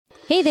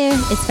Hey there,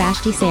 it's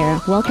Vashti Sarah.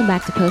 Welcome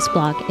back to Post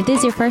Blog. If this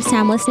is your first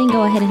time listening,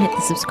 go ahead and hit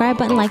the subscribe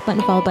button, like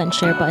button, follow button,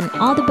 share button,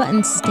 all the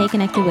buttons to stay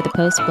connected with the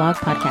Post Blog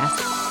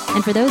podcast.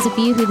 And for those of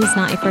you who this is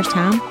not your first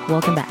time,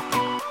 welcome back.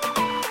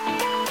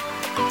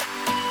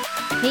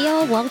 Hey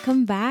y'all,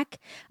 welcome back.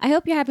 I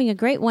hope you're having a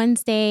great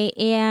Wednesday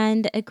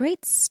and a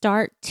great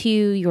start to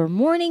your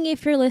morning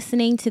if you're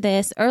listening to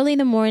this early in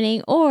the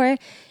morning, or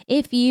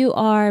if you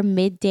are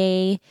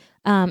midday,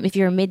 if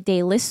you're a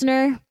midday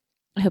listener.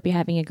 I hope you're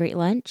having a great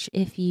lunch.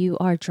 If you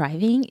are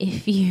driving,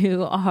 if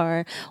you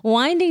are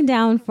winding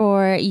down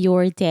for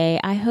your day,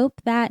 I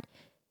hope that,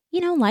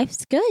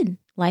 life's good.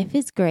 Life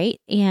is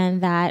great,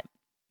 and that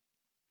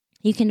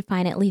you can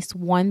find at least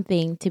one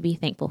thing to be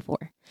thankful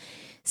for.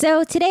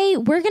 So today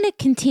we're going to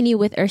continue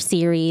with our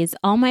series,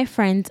 All My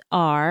Friends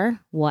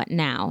Are What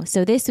Now?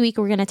 So this week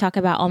we're going to talk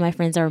about All My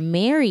Friends Are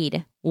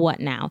Married.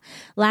 What now?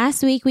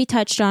 Last week we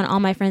touched on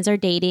All My Friends Are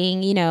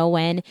Dating,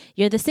 when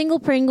you're the single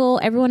Pringle,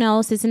 everyone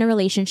else is in a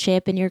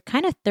relationship and you're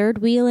kind of third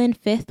wheeling,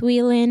 fifth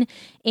wheeling,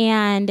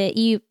 and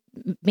you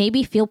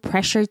maybe feel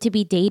pressured to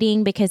be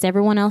dating because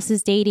everyone else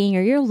is dating,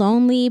 or you're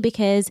lonely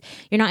because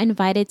you're not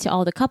invited to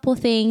all the couple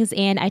things.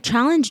 And I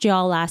challenged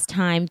y'all last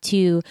time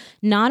to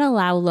not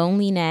allow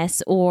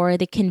loneliness or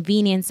the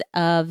convenience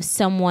of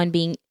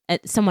someone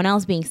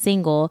else being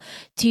single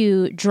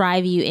to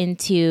drive you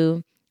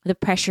into the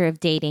pressure of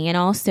dating, and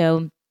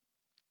also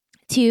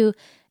to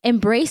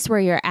embrace where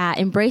you're at,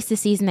 embrace the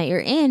season that you're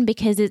in,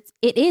 because it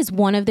is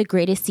one of the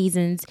greatest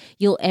seasons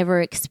you'll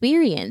ever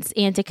experience,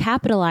 and to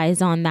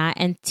capitalize on that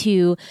and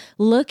to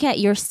look at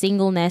your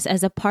singleness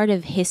as a part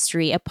of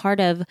history, a part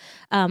of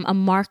a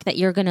mark that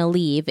you're going to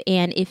leave.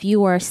 And if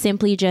you are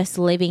simply just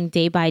living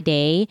day by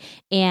day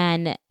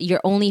and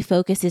your only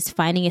focus is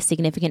finding a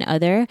significant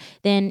other,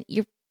 then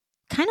you're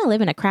kind of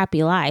living a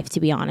crappy life, to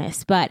be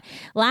honest. But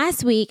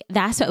last week,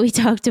 that's what we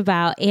talked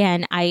about.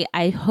 And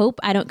I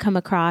hope I don't come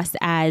across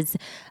as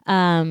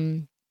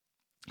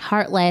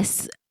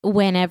heartless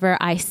whenever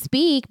I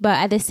speak. But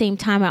at the same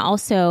time,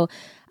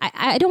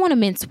 I don't want to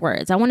mince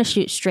words. I want to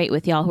shoot straight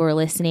with y'all who are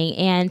listening,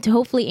 and to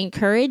hopefully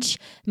encourage,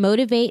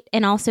 motivate,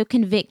 and also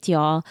convict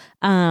y'all,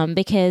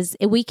 because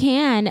we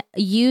can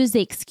use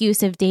the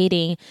excuse of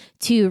dating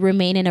to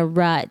remain in a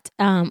rut,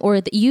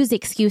 or use the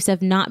excuse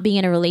of not being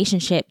in a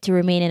relationship to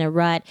remain in a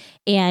rut,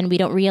 and we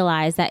don't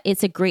realize that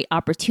it's a great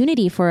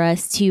opportunity for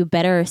us to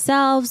better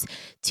ourselves,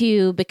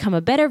 to become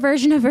a better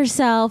version of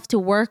ourselves, to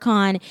work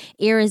on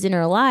areas in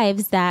our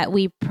lives that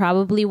we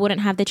probably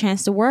wouldn't have the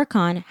chance to work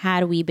on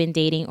had we been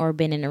dating or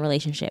been in a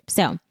relationship.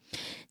 So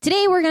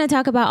today we're going to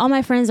talk about All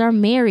My Friends Are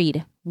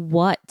Married.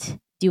 What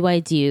do I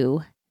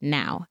do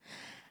now?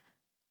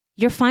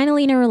 You're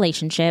finally in a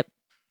relationship.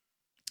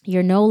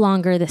 You're no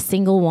longer the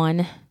single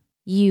one.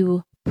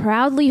 You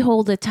proudly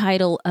hold the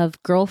title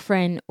of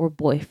girlfriend or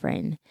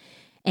boyfriend.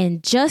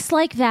 And just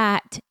like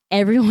that,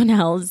 everyone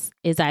else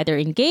is either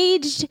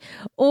engaged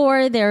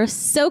or they're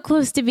so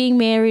close to being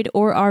married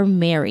or are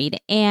married.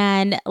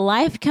 And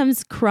life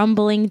comes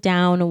crumbling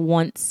down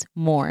once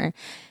more.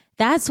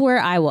 That's where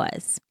I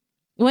was.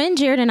 When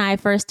Jared and I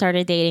first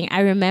started dating,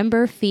 I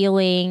remember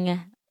feeling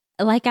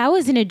like I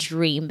was in a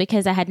dream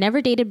because I had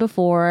never dated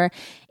before.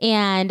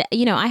 And,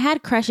 I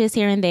had crushes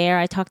here and there.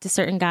 I talked to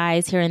certain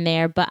guys here and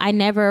there, but I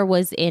never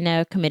was in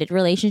a committed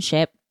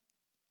relationship.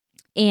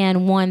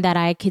 And one that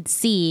I could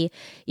see,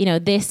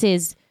 this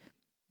is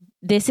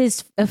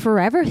a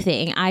forever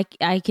thing. I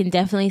can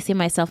definitely see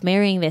myself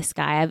marrying this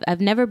guy.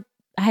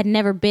 I had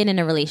never been in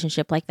a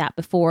relationship like that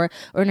before,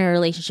 or in a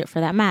relationship for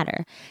that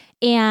matter.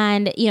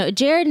 And,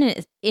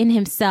 Jared in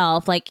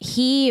himself,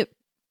 he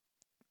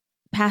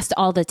passed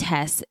all the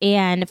tests.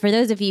 And for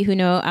those of you who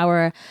know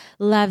our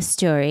love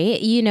story,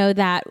 you know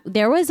that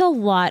there was a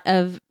lot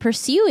of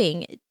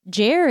pursuing.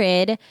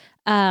 Jared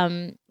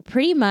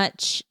pretty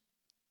much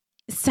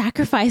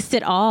sacrificed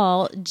it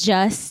all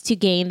just to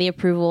gain the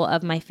approval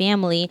of my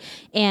family.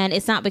 And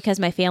it's not because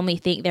my family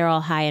think they're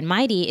all high and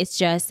mighty. It's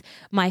just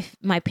my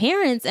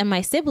parents and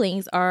my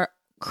siblings are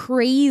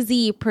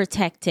crazy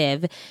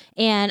protective.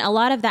 And a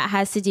lot of that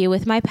has to do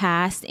with my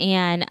past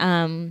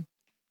and,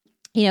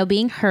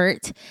 being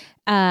hurt,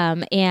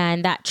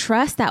 and that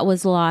trust that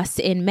was lost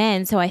in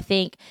men. So I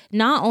think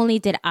not only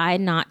did I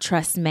not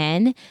trust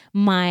men,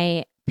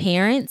 my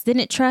parents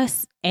didn't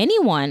trust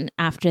anyone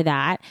after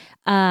that,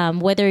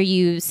 whether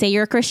you say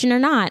you're a Christian or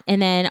not.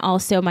 And then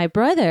also my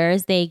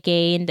brothers, they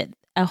gained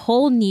a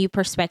whole new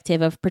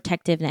perspective of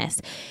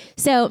protectiveness.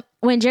 So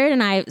when Jared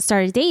and I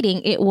started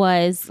dating, it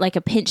was like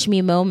a pinch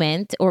me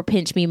moment, or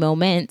pinch me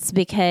moments,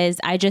 because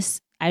I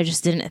just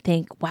didn't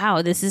think,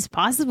 wow, this is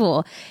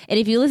possible. And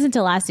if you listen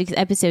to last week's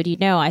episode,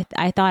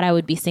 I thought I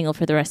would be single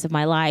for the rest of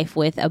my life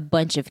with a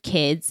bunch of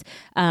kids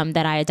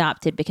that I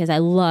adopted because I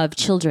love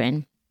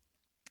children.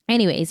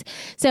 Anyways,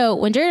 so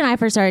when Jared and I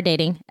first started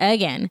dating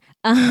again,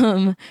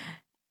 it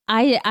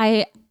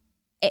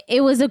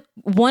was a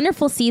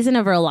wonderful season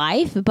of our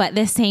life, but at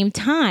the same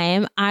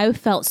time, I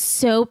felt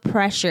so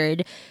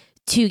pressured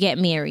to get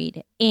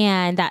married.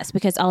 And that's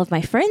because all of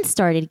my friends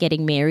started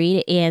getting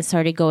married and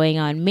started going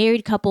on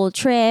married couple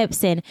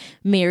trips and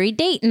married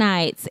date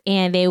nights.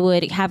 And they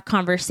would have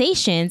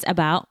conversations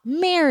about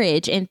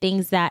marriage and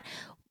things that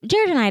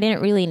Jared and I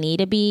didn't really need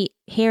to be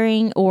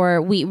hearing,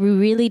 or we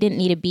really didn't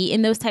need to be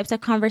in those types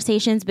of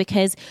conversations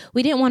because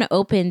we didn't want to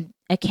open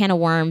a can of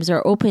worms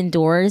or open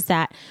doors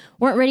that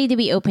weren't ready to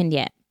be opened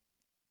yet.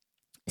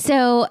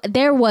 So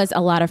there was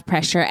a lot of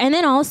pressure. And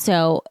then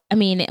also, I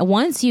mean,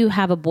 once you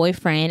have a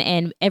boyfriend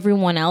and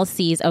everyone else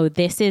sees, oh,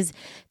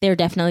 they're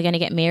definitely going to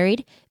get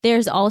married.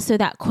 There's also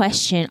that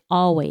question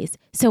always.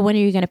 So when are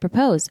you going to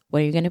propose?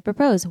 When are you going to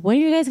propose? When are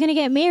you guys going to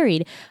get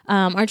married?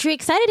 Aren't you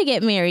excited to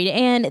get married?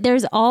 And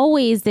there's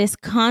always this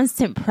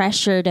constant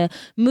pressure to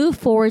move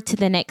forward to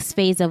the next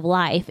phase of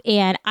life.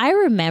 And I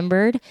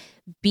remembered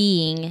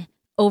being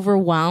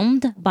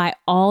overwhelmed by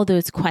all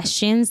those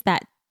questions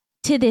that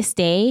to this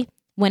day,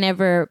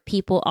 whenever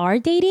people are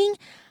dating,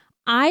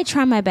 I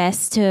try my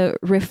best to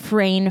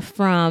refrain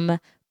from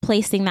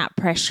placing that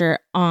pressure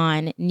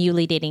on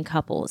newly dating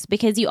couples,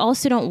 because you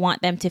also don't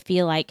want them to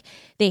feel like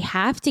they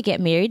have to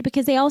get married,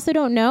 because they also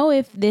don't know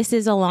if this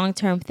is a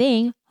long-term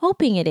thing,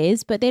 hoping it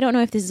is, but they don't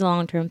know if this is a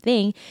long-term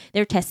thing.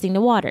 They're testing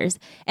the waters.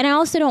 And I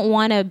also don't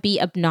want to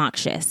be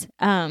obnoxious.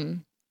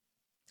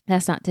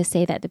 That's not to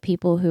say that the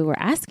people who were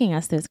asking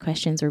us those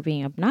questions were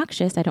being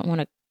obnoxious. I don't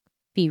want to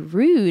be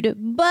rude,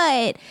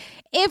 but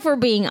if we're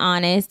being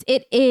honest,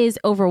 it is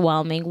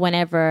overwhelming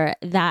whenever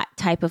that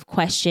type of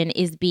question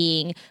is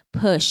being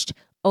pushed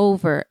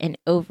over and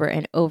over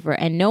and over,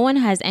 and no one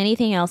has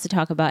anything else to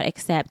talk about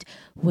except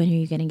when are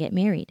you going to get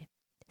married?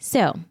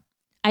 So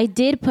I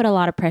did put a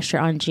lot of pressure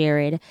on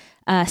Jared.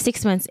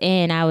 6 months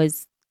in,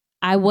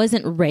 I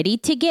wasn't ready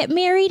to get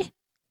married,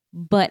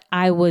 but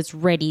I was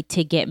ready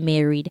to get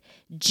married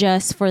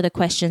just for the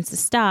questions to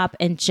stop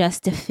and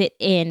just to fit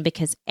in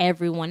because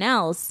everyone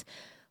else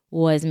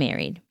was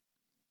married.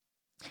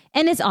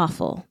 And it's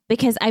awful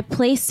because I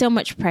placed so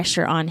much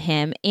pressure on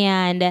him.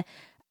 And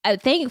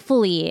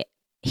thankfully,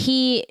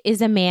 he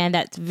is a man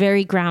that's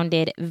very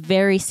grounded,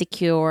 very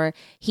secure.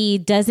 He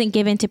doesn't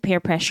give in to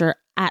peer pressure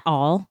at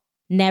all.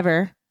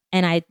 Never.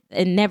 And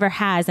it never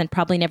has and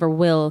probably never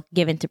will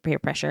give in to peer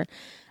pressure.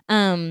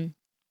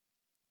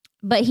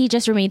 But he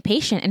just remained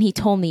patient, and he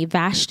told me,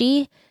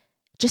 Vashti,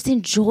 just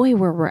enjoy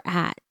where we're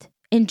at.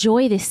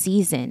 Enjoy this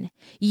season.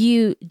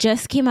 You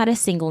just came out of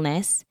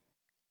singleness,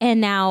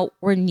 and now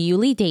we're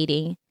newly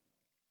dating.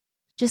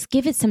 Just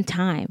give it some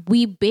time.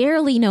 We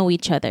barely know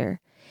each other.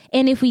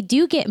 And if we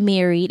do get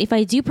married, if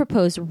I do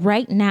propose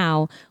right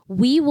now,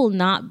 we will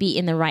not be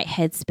in the right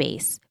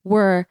headspace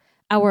where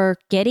our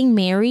getting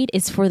married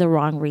is for the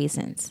wrong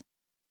reasons.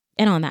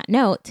 And on that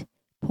note,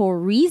 poor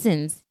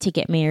reasons to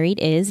get married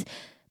is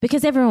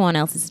because everyone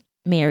else is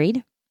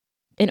married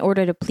in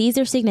order to please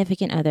their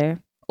significant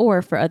other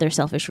or for other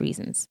selfish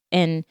reasons.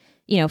 And,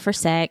 for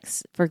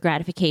sex, for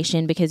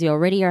gratification, because you're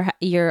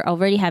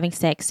already having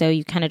sex. So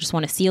you kind of just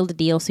want to seal the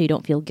deal so you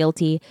don't feel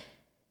guilty.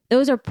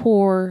 Those are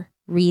poor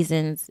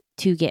reasons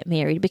to get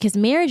married, because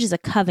marriage is a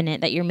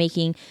covenant that you're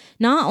making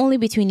not only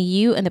between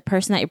you and the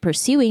person that you're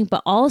pursuing,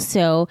 but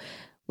also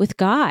with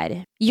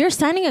God. You're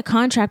signing a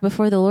contract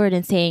before the Lord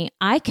and saying,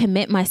 I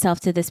commit myself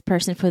to this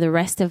person for the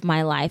rest of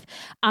my life.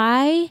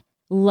 I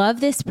love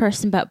this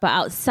person, but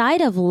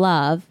outside of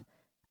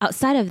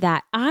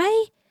that,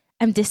 I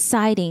am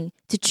deciding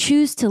to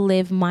choose to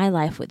live my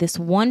life with this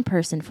one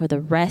person for the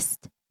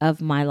rest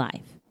of my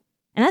life.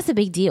 And that's a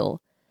big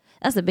deal.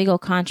 That's a big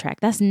old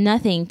contract. That's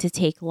nothing to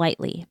take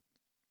lightly.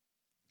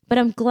 But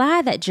I'm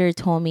glad that Jared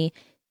told me,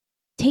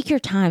 take your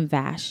time,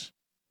 Vash.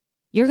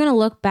 You're going to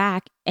look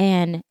back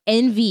and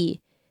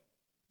envy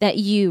that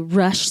you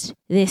rushed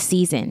this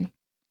season.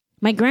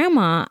 My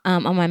grandma,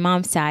 on my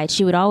mom's side,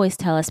 she would always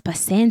tell us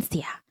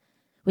paciencia,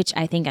 which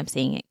I think I'm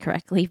saying it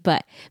correctly,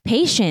 but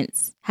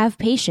patience, have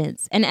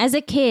patience. And as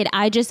a kid,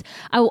 I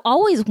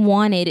always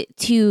wanted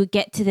to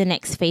get to the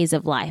next phase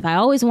of life. I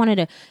always wanted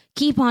to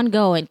keep on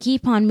going,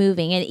 keep on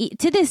moving. And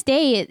to this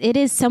day, it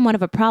is somewhat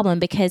of a problem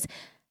because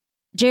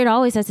Jared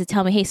always has to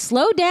tell me, hey,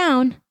 slow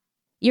down.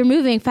 You're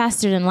moving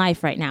faster than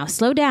life right now.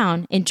 Slow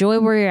down. Enjoy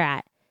where you're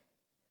at.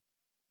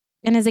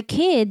 And as a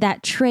kid,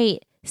 that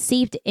trait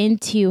seeped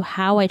into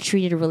how I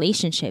treated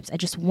relationships. I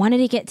just wanted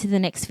to get to the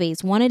next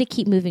phase, wanted to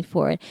keep moving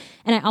forward.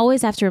 And I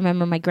always have to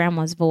remember my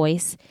grandma's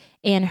voice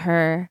and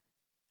her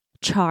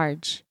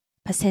charge,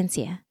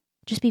 paciencia.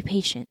 Just be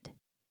patient.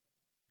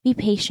 Be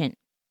patient,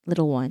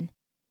 little one.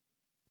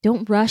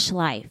 Don't rush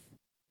life.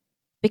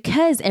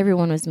 Because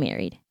everyone was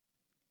married,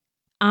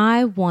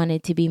 I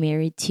wanted to be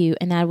married too,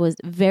 and that was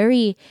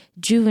very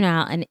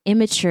juvenile and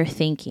immature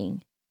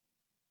thinking.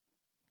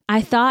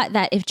 I thought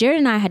that if Jared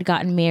and I had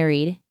gotten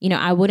married,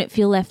 I wouldn't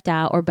feel left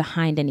out or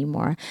behind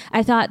anymore.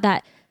 I thought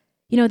that,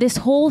 this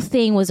whole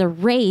thing was a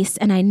race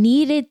and I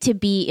needed to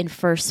be in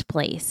first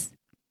place.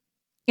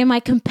 And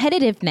my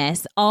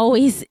competitiveness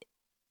always,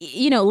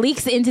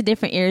 leaks into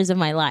different areas of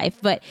my life.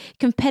 But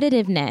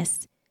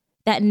competitiveness,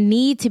 that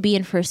need to be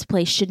in first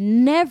place should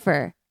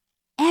never,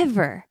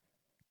 ever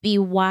be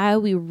why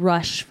we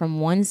rush from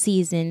one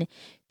season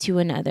to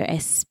another,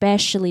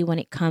 especially when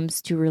it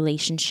comes to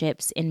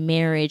relationships and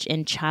marriage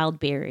and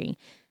childbearing.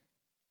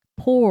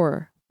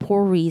 Poor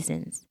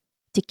reasons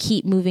to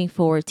keep moving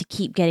forward, to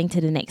keep getting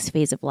to the next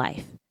phase of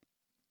life.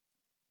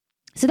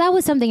 So that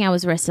was something I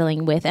was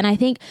wrestling with. And I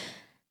think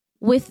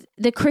with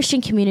the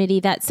Christian community,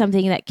 that's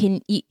something that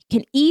can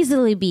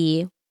easily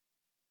be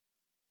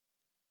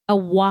a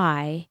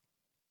why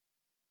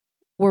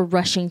we're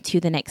rushing to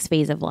the next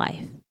phase of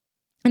life.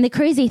 And the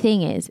crazy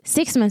thing is,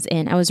 6 months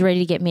in, I was ready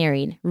to get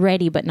married,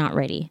 ready but not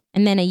ready.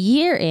 And then a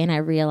year in, I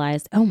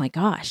realized, oh my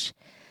gosh,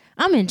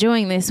 I'm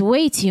enjoying this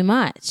way too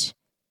much.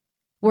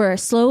 We're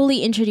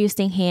slowly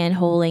introducing hand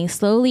holding,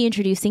 slowly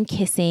introducing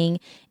kissing,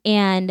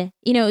 and,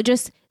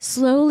 just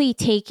slowly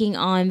taking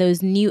on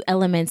those new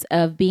elements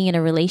of being in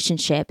a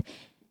relationship.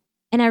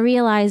 And I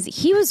realized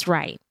he was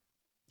right.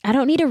 I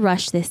don't need to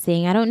rush this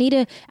thing. I don't need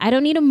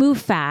to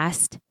move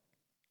fast.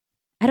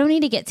 I don't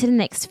need to get to the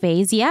next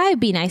phase. Yeah, it'd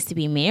be nice to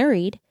be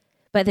married,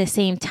 but at the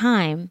same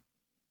time,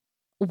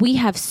 we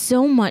have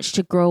so much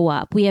to grow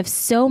up. We have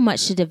so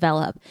much to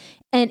develop.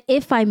 And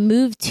if I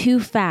move too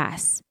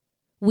fast,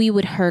 we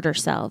would hurt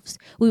ourselves.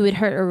 We would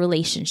hurt our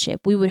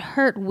relationship. We would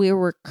hurt where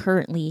we're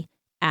currently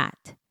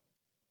at.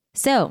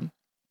 So,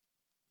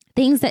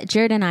 things that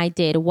Jared and I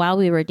did while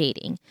we were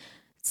dating.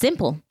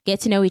 Simple, get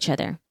to know each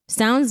other.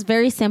 Sounds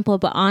very simple,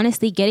 but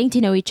honestly, getting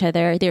to know each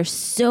other, there's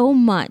so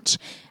much.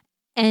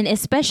 And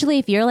especially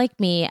if you're like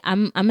me,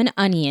 I'm an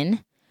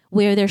onion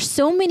where there's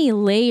so many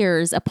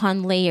layers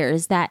upon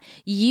layers that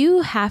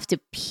you have to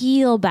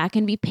peel back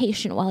and be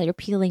patient while you're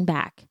peeling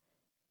back.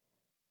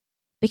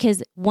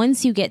 Because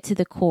once you get to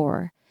the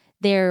core,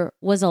 there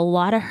was a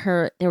lot of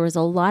hurt. There was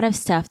a lot of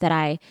stuff that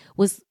I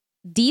was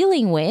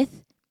dealing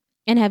with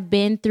and have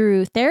been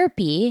through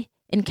therapy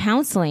and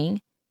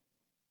counseling.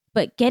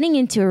 But getting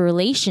into a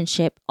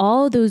relationship,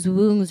 all those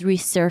wounds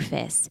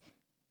resurface.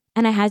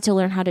 And I had to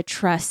learn how to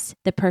trust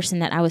the person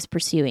that I was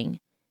pursuing.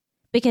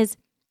 Because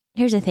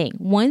here's the thing.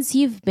 Once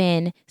you've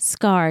been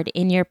scarred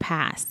in your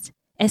past,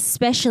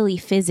 especially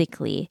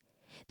physically,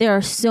 there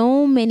are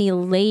so many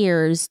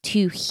layers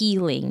to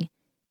healing.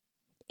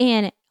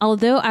 And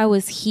although I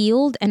was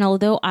healed and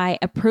although I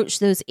approached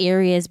those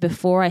areas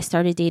before I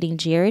started dating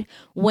Jared,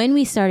 when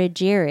I started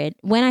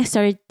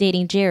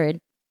dating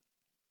Jared,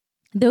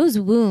 those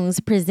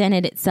wounds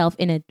presented itself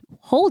in a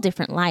whole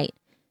different light.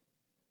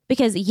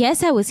 Because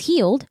yes, I was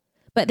healed,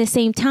 but at the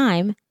same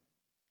time,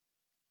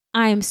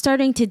 I'm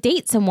starting to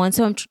date someone.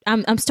 So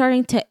I'm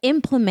starting to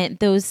implement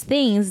those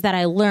things that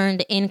I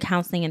learned in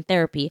counseling and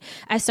therapy.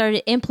 I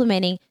started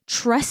implementing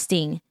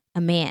trusting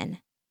a man,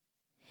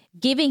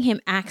 giving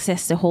him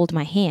access to hold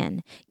my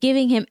hand,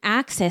 giving him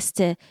access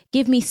to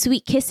give me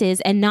sweet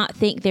kisses and not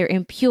think they're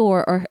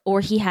impure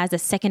or he has a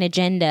second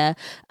agenda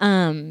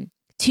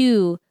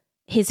to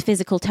his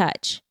physical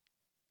touch.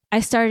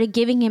 I started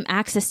giving him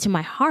access to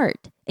my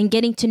heart and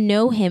getting to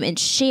know him and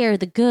share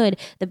the good,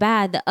 the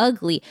bad, the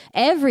ugly,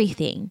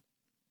 everything.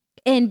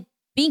 And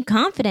being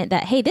confident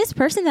that, hey, this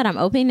person that I'm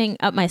opening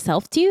up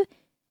myself to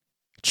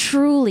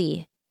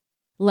truly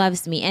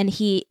loves me. And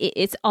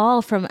it's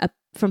all from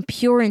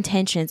pure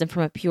intentions and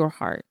from a pure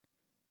heart.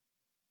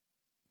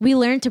 We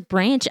learn to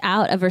branch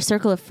out of our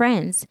circle of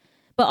friends,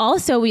 but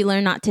also we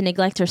learn not to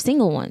neglect our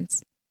single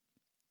ones.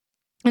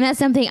 And that's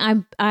something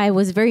I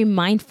was very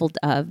mindful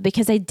of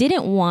because I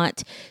didn't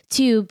want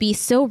to be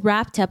so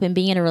wrapped up in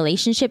being in a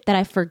relationship that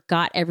I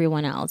forgot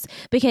everyone else.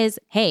 Because,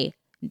 hey,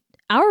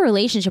 our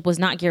relationship was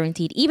not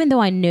guaranteed. Even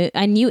though I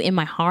knew in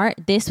my heart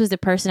this was the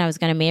person I was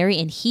going to marry,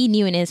 and he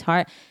knew in his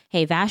heart,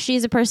 hey, Vashti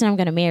is the person I'm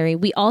going to marry.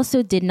 We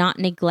also did not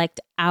neglect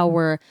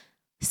our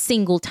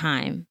single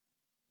time.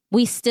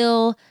 We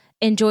still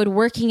enjoyed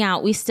working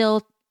out. We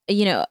still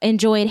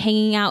enjoyed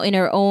hanging out in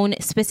our own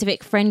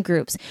specific friend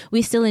groups.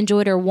 We still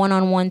enjoyed our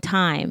one-on-one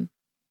time.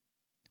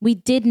 We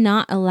did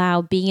not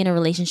allow being in a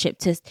relationship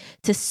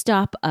to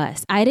stop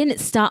us. I didn't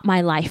stop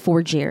my life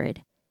for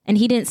Jared, and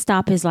he didn't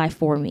stop his life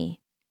for me.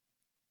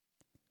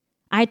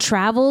 I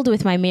traveled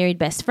with my married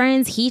best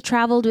friends. He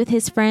traveled with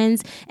his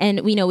friends, and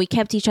we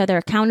kept each other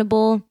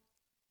accountable.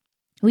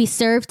 We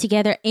served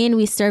together and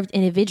we served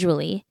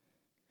individually.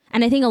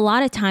 And I think a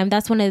lot of time,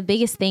 that's one of the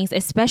biggest things,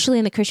 especially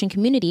in the Christian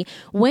community.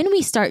 When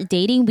we start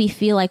dating, we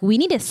feel like we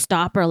need to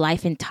stop our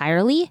life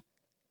entirely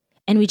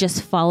and we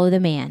just follow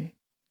the man.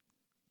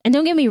 And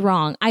don't get me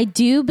wrong, I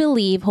do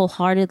believe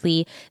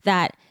wholeheartedly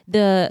that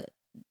the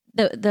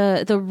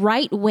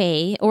right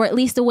way, or at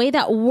least the way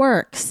that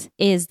works,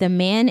 is the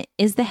man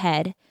is the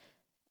head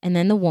and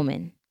then the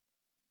woman.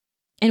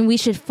 And we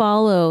should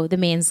follow the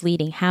man's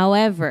leading.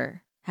 However,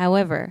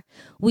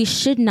 we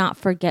should not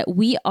forget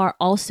we are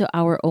also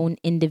our own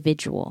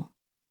individual.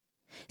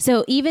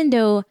 So even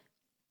though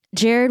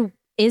Jared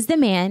is the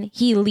man,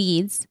 he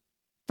leads,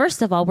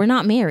 first of all, we're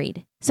not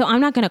married. So I'm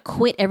not going to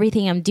quit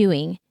everything I'm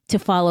doing to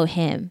follow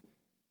him.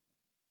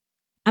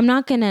 I'm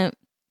not going to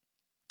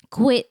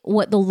quit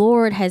what the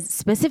Lord has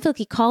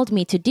specifically called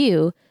me to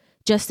do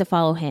just to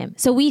follow him.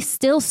 So we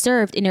still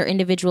served in our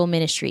individual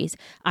ministries.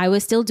 I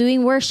was still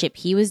doing worship.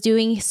 He was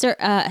doing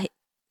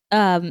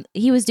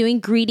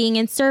greeting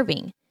and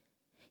serving.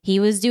 He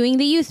was doing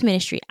the youth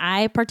ministry.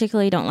 I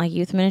particularly don't like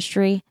youth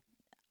ministry.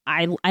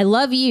 I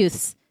love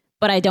youths,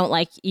 but I don't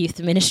like youth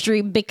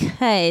ministry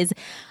because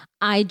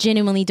I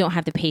genuinely don't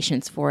have the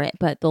patience for it.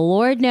 But the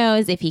Lord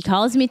knows if he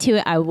calls me to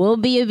it, I will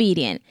be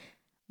obedient.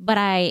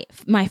 But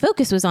my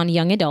focus was on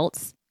young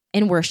adults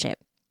and worship.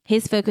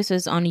 His focus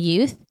was on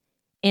youth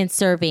and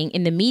serving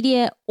in the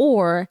media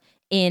or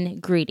in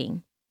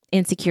greeting,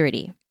 in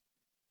security.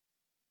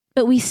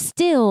 But we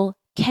still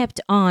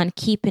kept on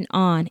keeping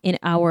on in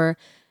our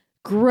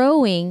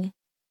growing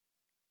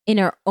in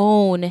our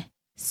own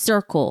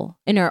circle,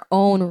 in our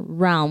own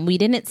realm. We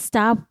didn't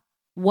stop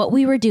what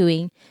we were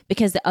doing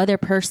because the other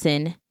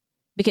person,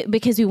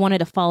 because we wanted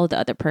to follow the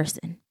other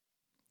person.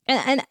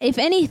 And if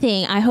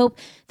anything, I hope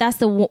that's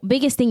the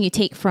biggest thing you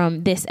take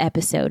from this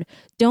episode.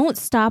 Don't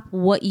stop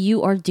what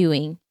you are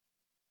doing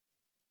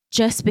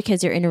just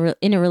because you're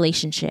in a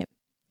relationship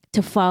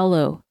to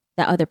follow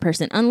that other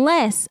person,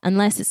 unless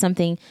it's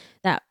something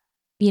that,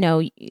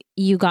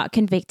 you got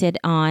convicted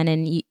on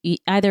and you,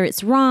 either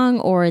it's wrong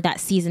or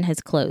that season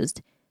has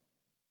closed.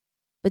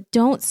 But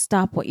don't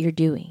stop what you're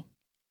doing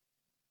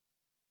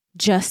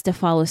just to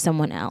follow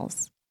someone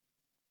else,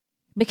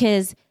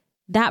 because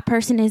that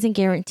person isn't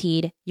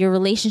guaranteed. Your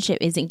relationship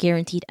isn't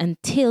guaranteed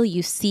until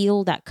you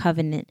seal that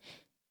covenant.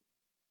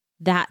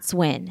 That's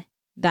when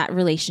that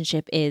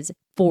relationship is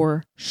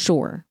for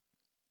sure.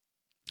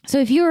 So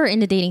if you're in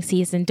the dating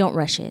season, don't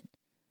rush it.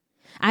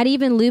 I'd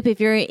even loop if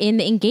you're in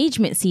the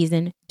engagement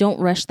season, don't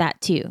rush that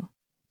too.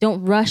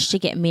 Don't rush to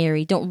get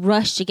married. Don't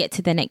rush to get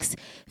to the next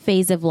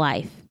phase of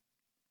life.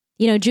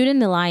 Judah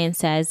and the Lion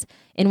says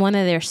in one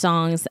of their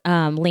songs,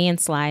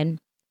 Landslide,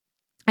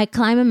 I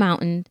climb a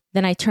mountain,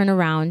 then I turn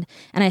around,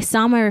 and I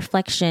saw my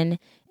reflection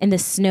in the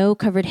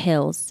snow-covered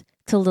hills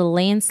till the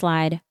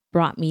landslide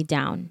brought me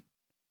down.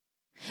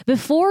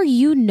 Before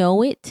you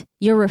know it,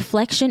 your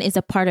reflection is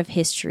a part of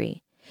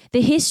history.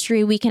 The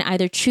history we can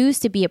either choose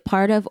to be a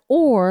part of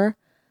or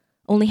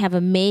only have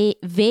a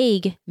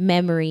vague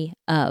memory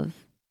of.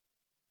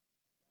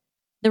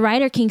 The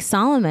writer King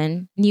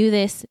Solomon knew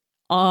this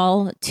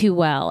all too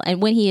well.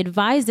 And when he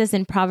advised us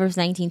in Proverbs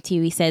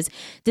 19:2, he says,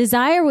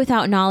 desire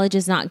without knowledge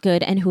is not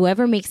good, and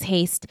whoever makes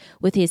haste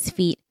with his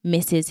feet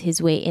misses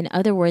his way. In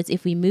other words,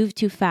 if we move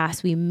too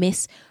fast, we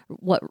miss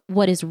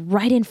what is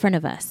right in front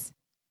of us.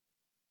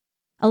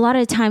 A lot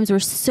of times we're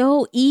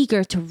so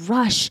eager to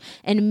rush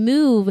and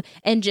move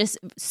and just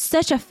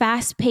such a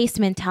fast-paced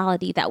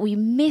mentality that we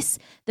miss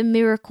the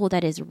miracle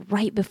that is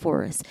right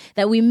before us,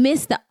 that we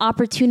miss the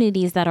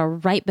opportunities that are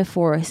right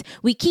before us.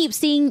 We keep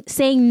saying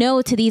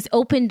no to these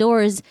open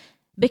doors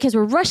because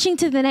we're rushing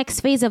to the next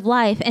phase of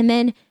life. And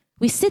then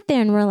we sit there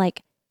and we're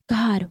like,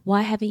 God,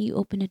 why haven't you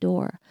opened a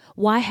door?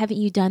 Why haven't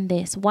you done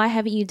this? Why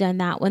haven't you done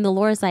that? When the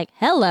Lord's like,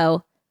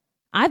 hello,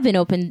 I've been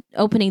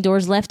opening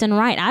doors left and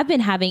right. I've been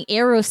having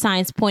arrow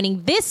signs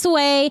pointing this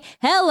way,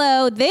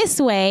 hello,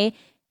 this way.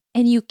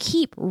 And you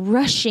keep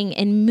rushing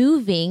and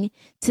moving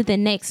to the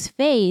next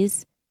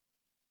phase,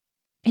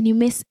 and you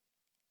miss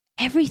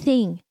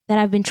everything that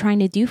I've been trying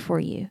to do for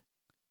you.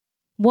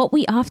 What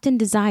we often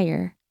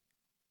desire,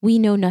 we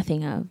know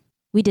nothing of.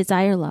 We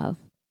desire love,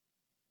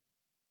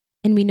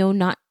 and we know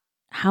not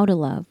how to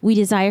love. We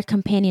desire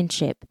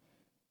companionship,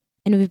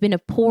 and we've been a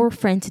poor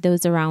friend to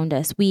those around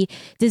us. We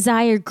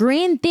desire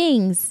grand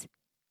things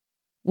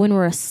when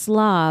we're a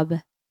slob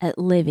at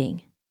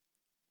living.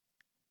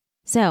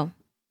 So,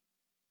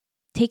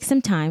 take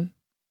some time,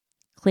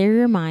 clear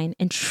your mind,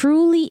 and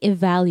truly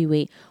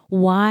evaluate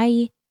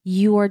why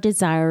you are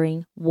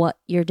desiring what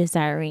you're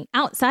desiring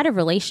outside of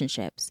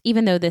relationships,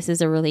 even though this is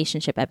a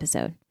relationship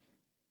episode.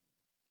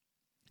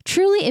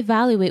 Truly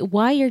evaluate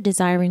why you're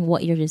desiring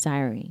what you're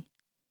desiring.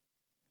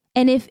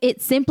 And if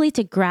it's simply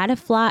to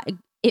gratify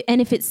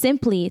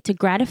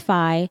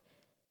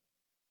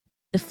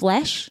the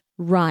flesh,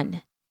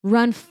 run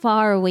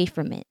far away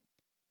from it.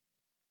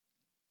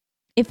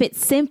 If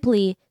it's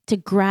simply to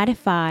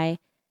gratify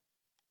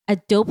a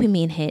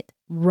dopamine hit,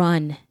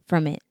 run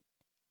from it.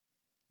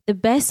 The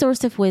best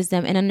source of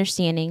wisdom and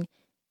understanding,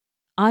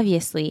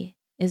 obviously,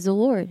 is the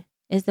Lord,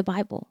 is the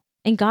Bible.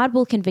 And God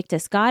will convict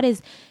us. God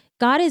is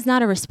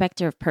not a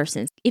respecter of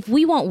persons. If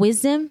we want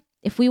wisdom,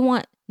 if we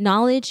want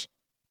knowledge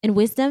and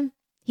wisdom,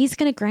 He's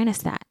going to grant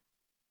us that.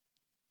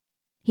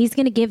 He's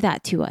going to give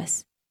that to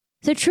us.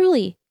 So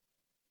truly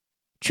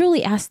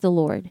ask the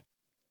Lord,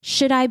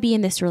 should I be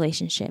in this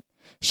relationship?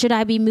 Should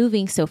I be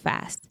moving so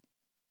fast?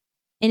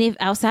 And if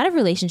outside of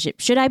relationship,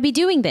 should I be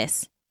doing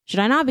this? Should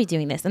I not be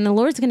doing this? And the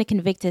Lord's going to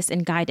convict us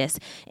and guide us,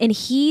 and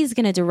He's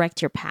going to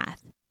direct your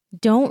path.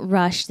 Don't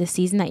rush the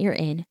season that you're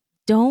in.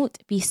 Don't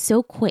be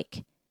so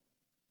quick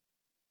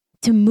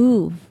to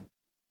move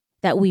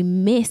that we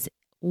miss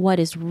what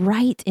is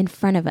right in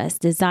front of us.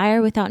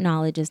 Desire without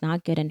knowledge is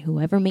not good, and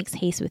whoever makes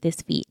haste with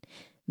his feet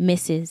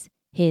misses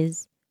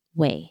his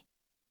way.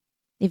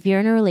 If you're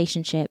in a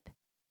relationship,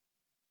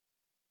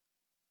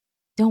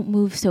 don't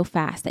move so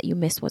fast that you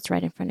miss what's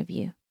right in front of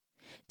you.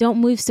 Don't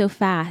move so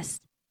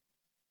fast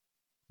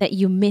that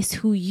you miss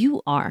who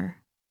you are.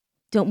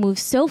 Don't move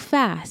so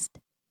fast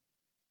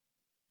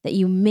that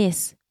you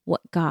miss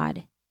what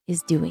God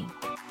is doing.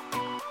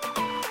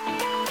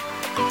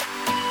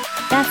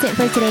 That's it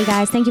for today,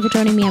 guys. Thank you for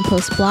joining me on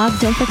Post Blog.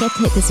 Don't forget to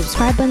hit the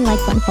subscribe button, like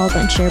button, follow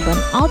button, share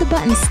button, all the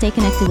buttons to stay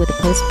connected with the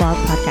Post Blog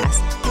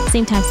podcast.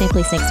 Same time, same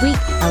place next week.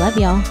 I love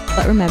y'all.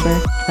 But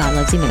remember, God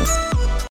loves you most.